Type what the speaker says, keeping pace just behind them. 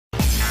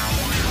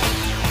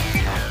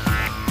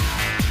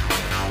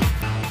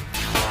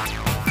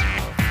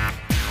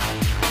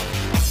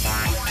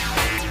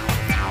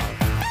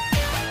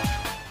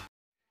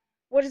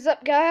What is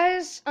up,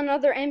 guys?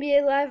 Another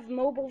NBA Live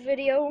mobile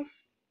video.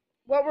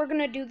 What we're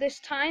going to do this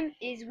time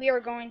is we are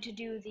going to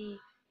do the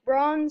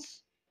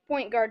bronze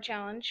point guard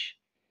challenge.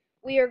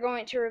 We are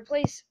going to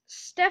replace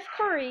Steph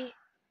Curry,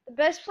 the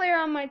best player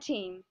on my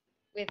team,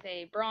 with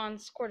a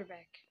bronze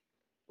quarterback.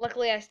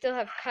 Luckily, I still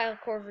have Kyle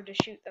Korver to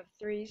shoot the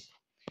threes.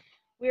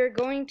 We are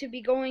going to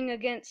be going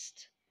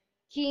against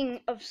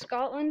King of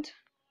Scotland,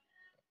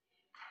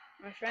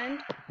 my friend.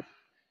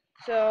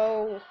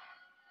 So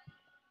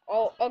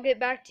I'll get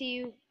back to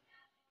you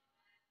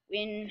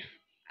when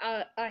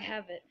I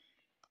have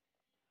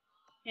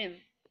him.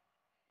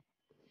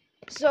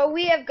 So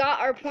we have got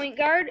our point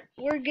guard.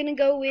 We're gonna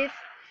go with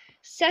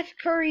Seth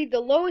Curry, the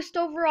lowest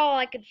overall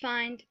I could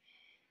find,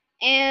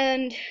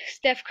 and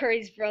Steph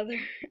Curry's brother.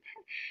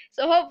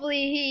 So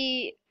hopefully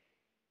he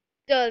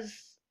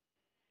does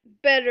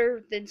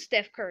better than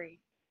Steph Curry,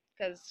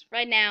 because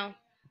right now,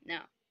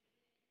 no.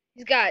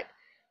 He's got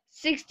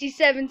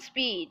 67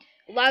 speed,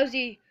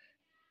 lousy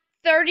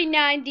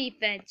 39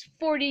 defense,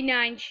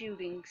 49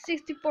 shooting,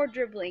 64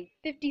 dribbling,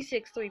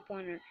 56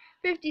 three-pointer,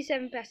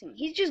 57 passing.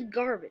 He's just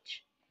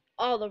garbage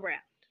all around.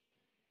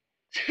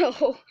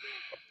 So,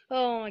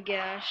 oh my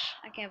gosh,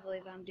 I can't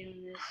believe I'm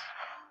doing this.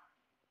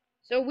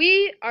 So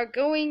we are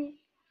going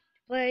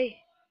to play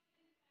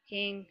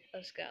King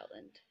of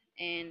Scotland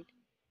and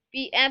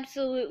be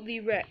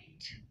absolutely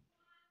wrecked.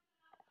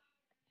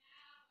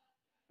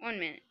 1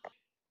 minute.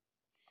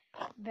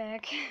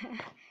 Back.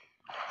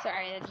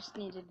 Sorry, I just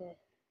needed to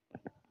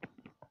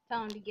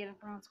tell him to get a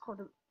bronze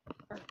quarterback.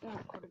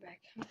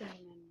 I'm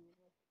thinking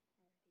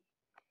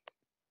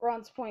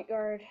bronze point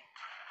guard.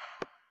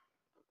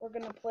 We're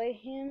gonna play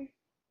him.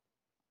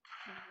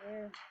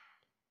 Where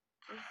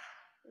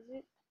is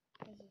it?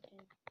 Is it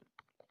in?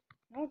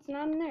 No, it's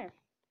not in there.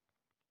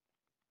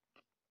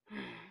 Oh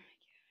my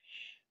gosh.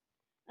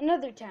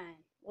 Another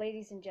time,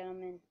 ladies and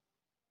gentlemen.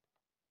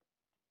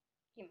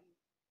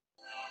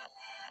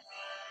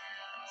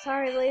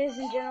 Sorry, ladies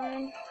and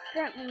gentlemen.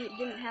 Apparently it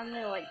didn't have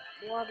me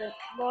logged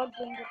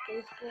into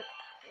Facebook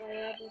like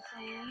I was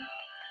saying.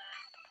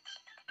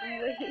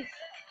 Anyways,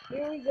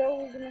 here we go.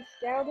 We're gonna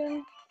scout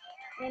him,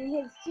 and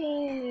his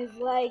team is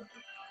like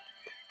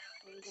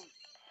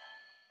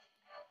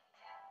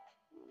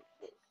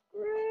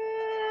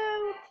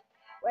screwed.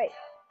 Wait.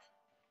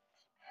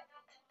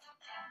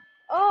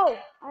 Oh,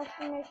 I have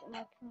to make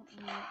my current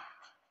one.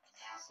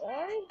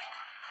 Sorry.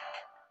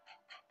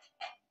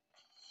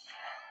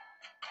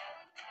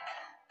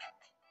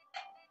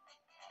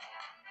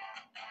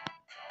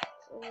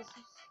 So this is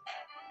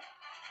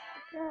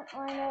the current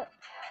lineup.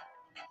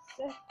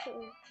 Seth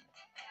Curry.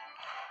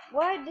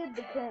 Why I did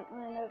the current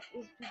lineup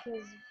is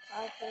because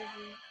I told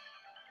you.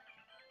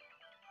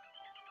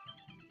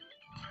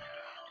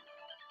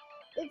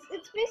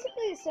 It's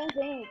basically the same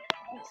thing,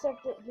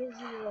 except it gives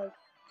you like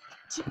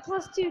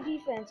 +2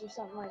 defense or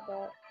something like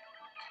that.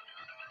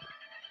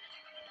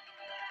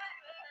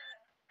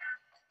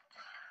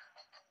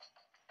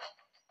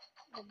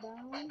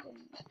 Abound and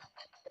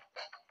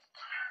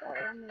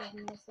sorry, I'm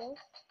moving myself.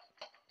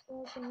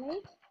 So I can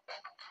make.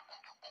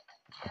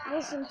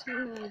 Listen to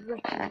me,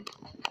 Ricky.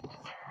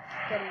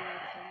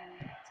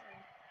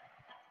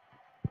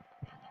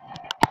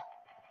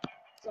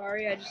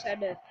 Sorry, I just had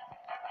to.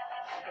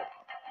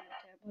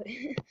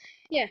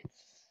 Yeah,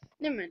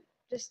 never mind.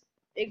 Just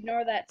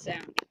ignore that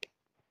sound.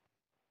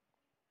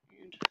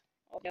 And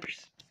all the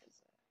others.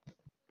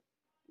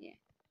 Yeah.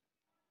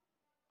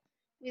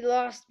 We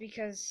lost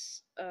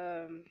because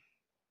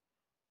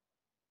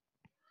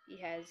he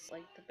has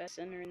like the best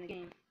center in the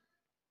game.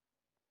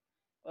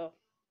 Well,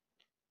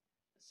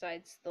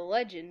 besides the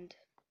legend.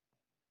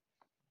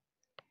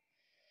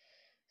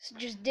 So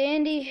just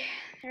dandy.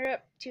 They're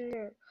up to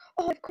their.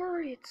 Oh,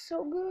 Curry, it's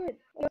so good.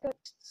 Oh, I got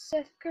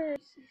Seth Curry.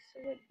 He's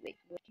so good. Wait,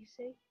 what did you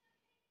say?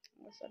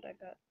 I said I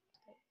got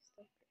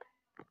Steph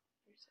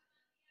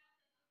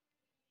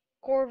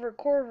Curry.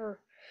 Korver.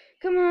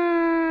 Come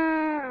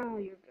on. Oh,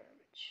 you're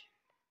garbage.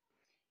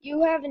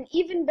 You have an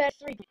even better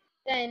three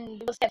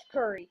than Steph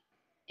Curry,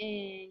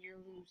 and you're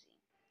losing.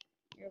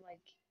 You're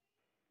like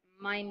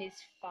 -5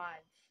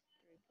 3-pointer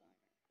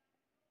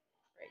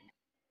right now.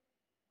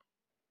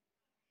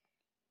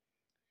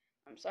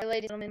 I'm sorry,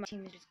 ladies and gentlemen, my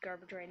team is just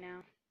garbage right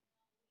now.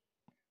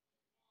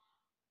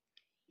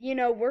 You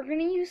know, we're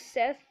gonna use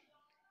Seth,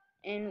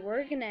 and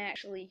we're gonna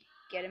actually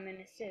get him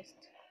an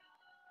assist.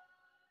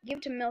 Give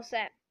it to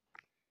Millsap.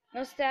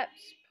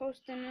 Millsap's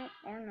posting it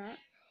or not.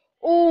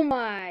 Oh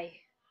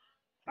my!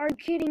 Are you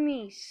kidding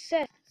me?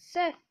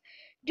 Seth,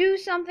 do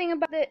something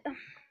about it.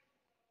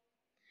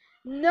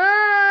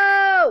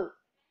 No!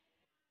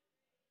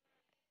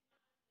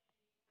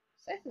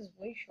 Seth is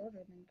way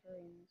shorter than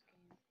Curry in this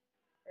game.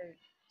 Or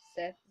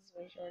Seth is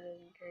way shorter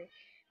than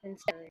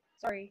Curry.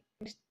 Sorry,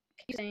 I'm just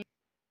keep saying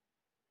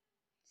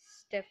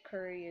Steph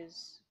Curry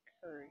is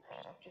Curry.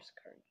 Just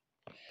Curry.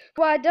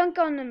 Well, I dunk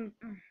on him.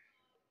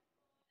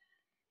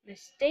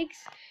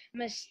 Mistakes.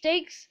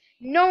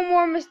 No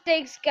more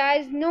mistakes,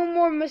 guys. No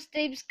more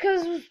mistakes,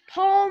 because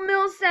Paul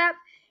Millsap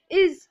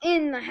is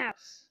in the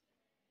house.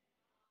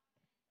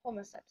 Paul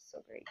Millsap is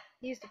so great.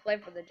 He used to play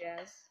for the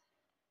Jazz.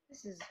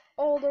 This is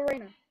old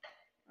arena.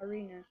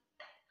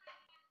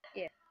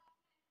 Yeah.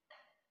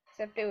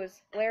 Except it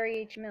was Larry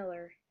H.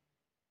 Miller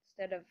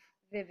instead of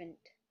Vivint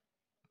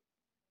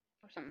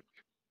or something.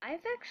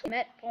 I've actually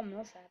met Paul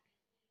Millsap.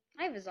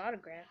 I have his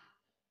autograph.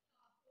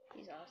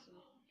 He's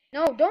awesome.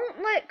 No,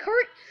 don't let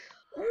Curry.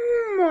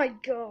 Oh my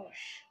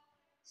gosh.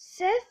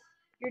 Seth,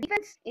 your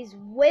defense is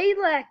way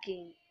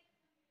lacking.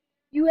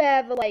 You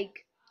have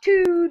like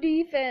 2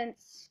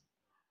 defense.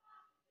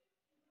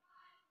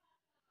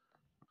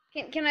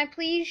 Can I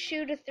please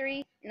shoot a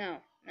 3?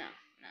 No.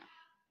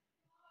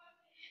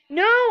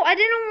 No, I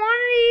didn't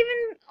want to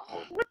even.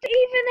 Oh, what the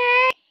even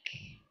heck?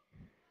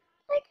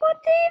 Like,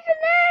 what the even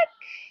heck?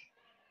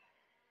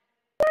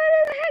 What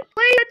the heck?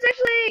 Wait, it's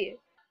actually.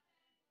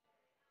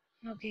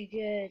 Okay,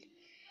 good.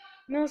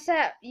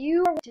 Millsap,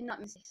 you did not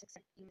miss it.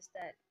 You missed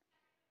that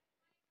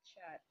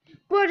shot.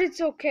 But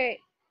it's okay.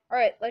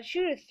 Alright, let's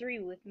shoot a 3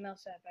 with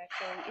Millsap,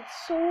 actually.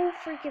 It's so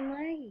freaking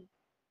laggy.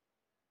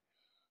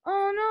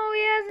 Oh no,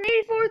 he has an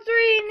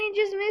 84-3 and he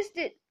just missed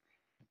it.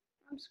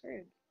 I'm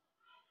screwed.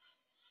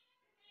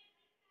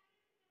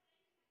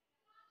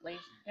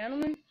 Ladies and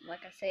gentlemen,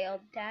 like I say all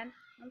the time,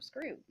 I'm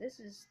screwed. This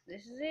is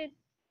it.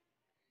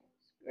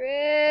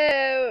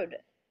 Screwed.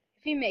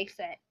 If he makes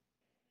that.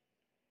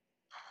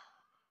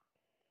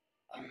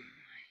 Oh my.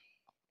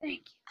 Thank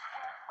you.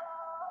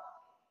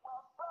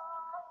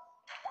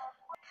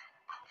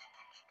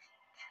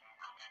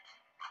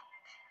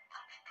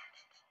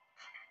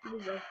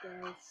 Good work,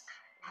 guys.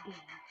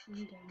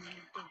 Again,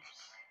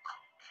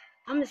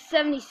 I'm a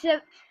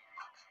 77.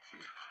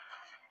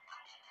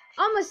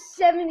 I'm a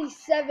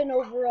 77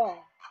 overall.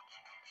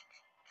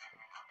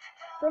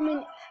 From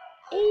an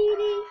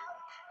 80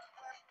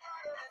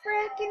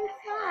 fracking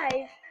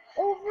 5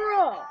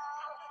 overall.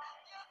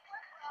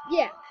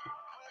 Yeah.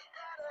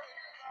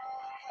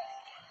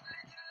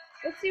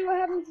 Let's see what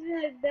happens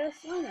in that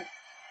best lineup.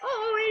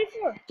 Oh,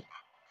 84.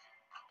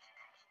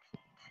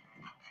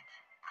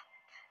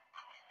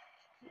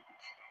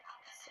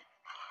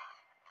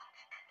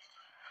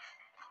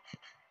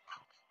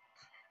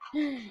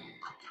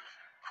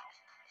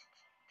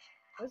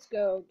 Let's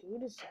go do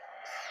the 6.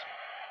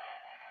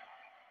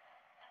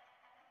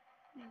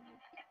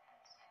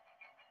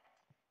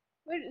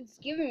 Wait, it's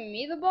giving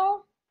me the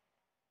ball?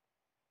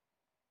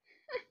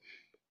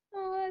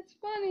 Oh, that's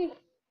funny.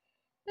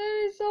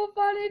 That is so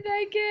funny,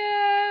 thank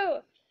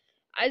you!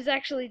 I was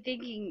actually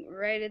thinking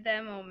right at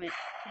that moment,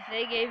 if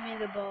they gave me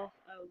the ball,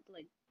 I would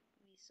like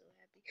be so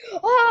happy.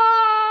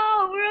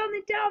 Oh, we're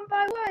only down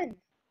by 1!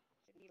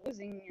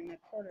 Losing in the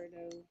quarter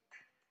though.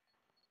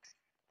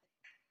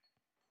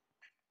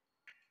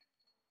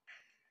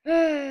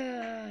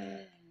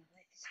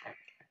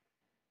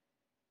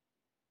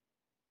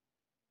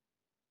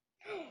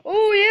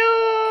 Oh,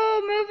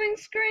 yo! Moving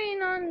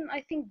screen on,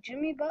 I think,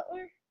 Jimmy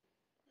Butler?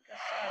 I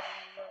saw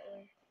Jimmy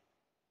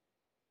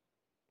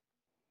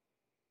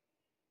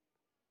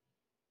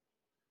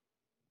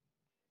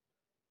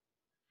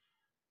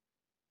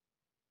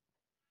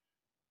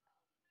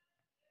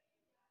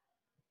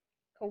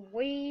Butler.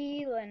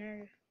 Kawhi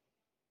Leonard.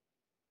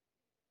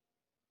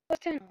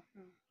 What's 10?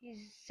 No,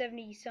 he's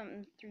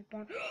 70-something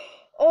 3-point.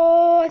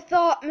 Oh, I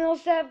thought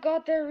Millsap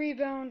got their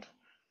rebound.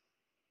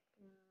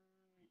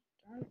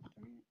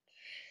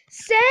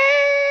 Seth!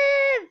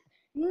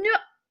 No!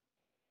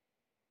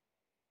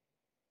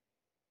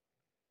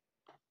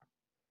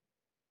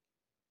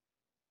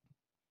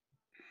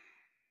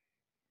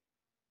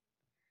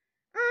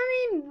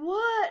 I mean,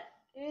 what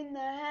in the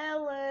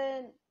hell?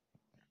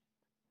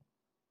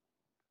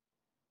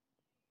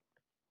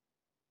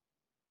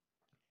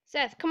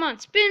 Seth, come on,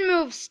 spin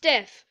move,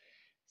 Steph.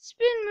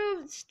 Spin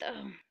move, Steph.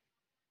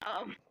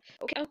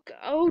 Okay.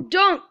 Oh,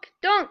 dunk.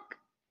 That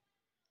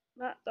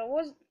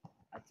was.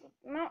 That's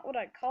not what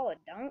I call a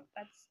dunk.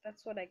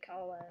 That's what I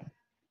call a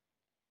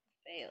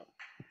fail.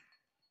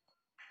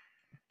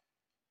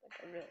 Like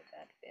a really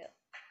bad fail.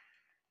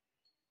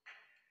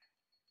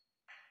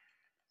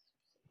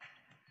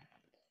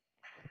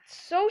 It's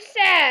so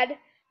sad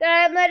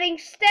that I'm letting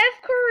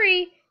Steph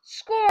Curry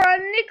score on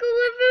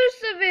Nikola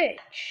Vucevic.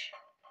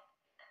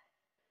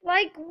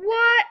 Like,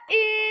 what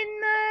in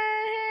the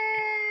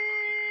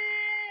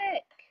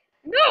heck?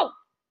 No!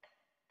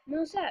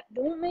 Millsap,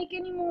 don't make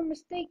any more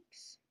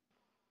mistakes.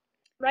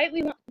 Right?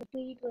 We want the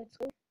lead. Let's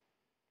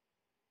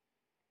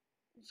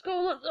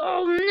go.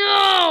 Oh,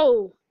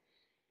 no!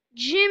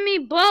 Jimmy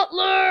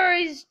Butler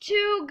is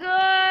too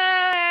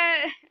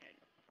good!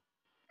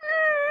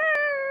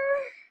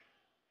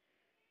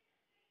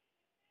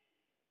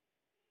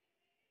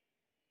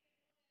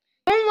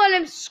 Don't let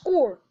him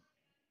score.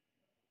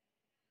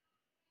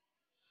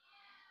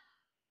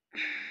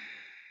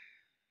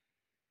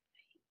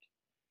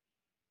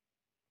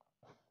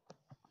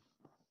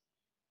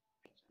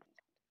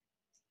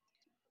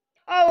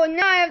 Oh, and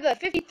now I have the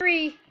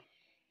 53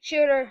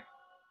 shooter.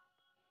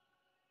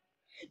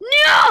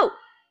 No!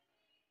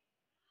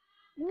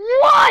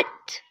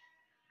 What?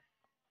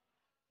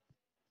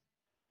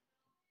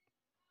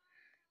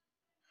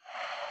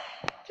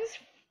 Just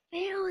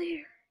failing.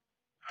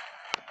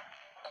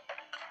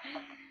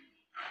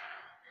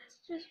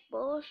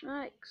 Oh,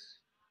 snakes.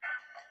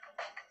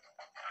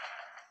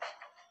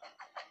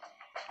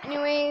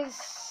 Anyways,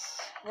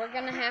 we're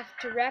gonna have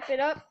to wrap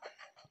it up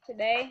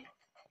today.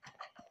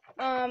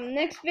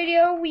 Next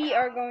video we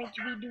are going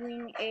to be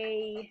doing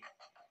a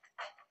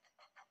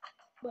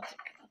what's it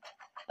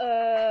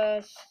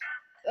called?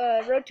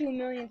 Road to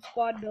 1,000,000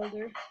 squad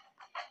builder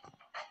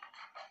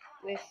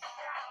with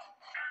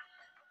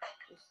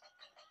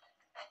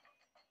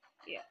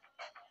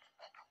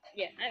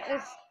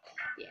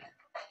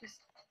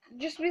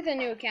just with a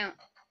new account.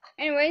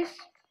 Anyways,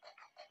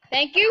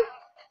 thank you.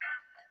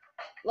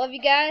 Love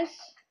you guys.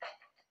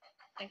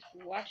 Thanks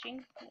for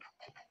watching,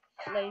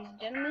 ladies and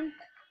gentlemen.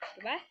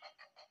 Goodbye.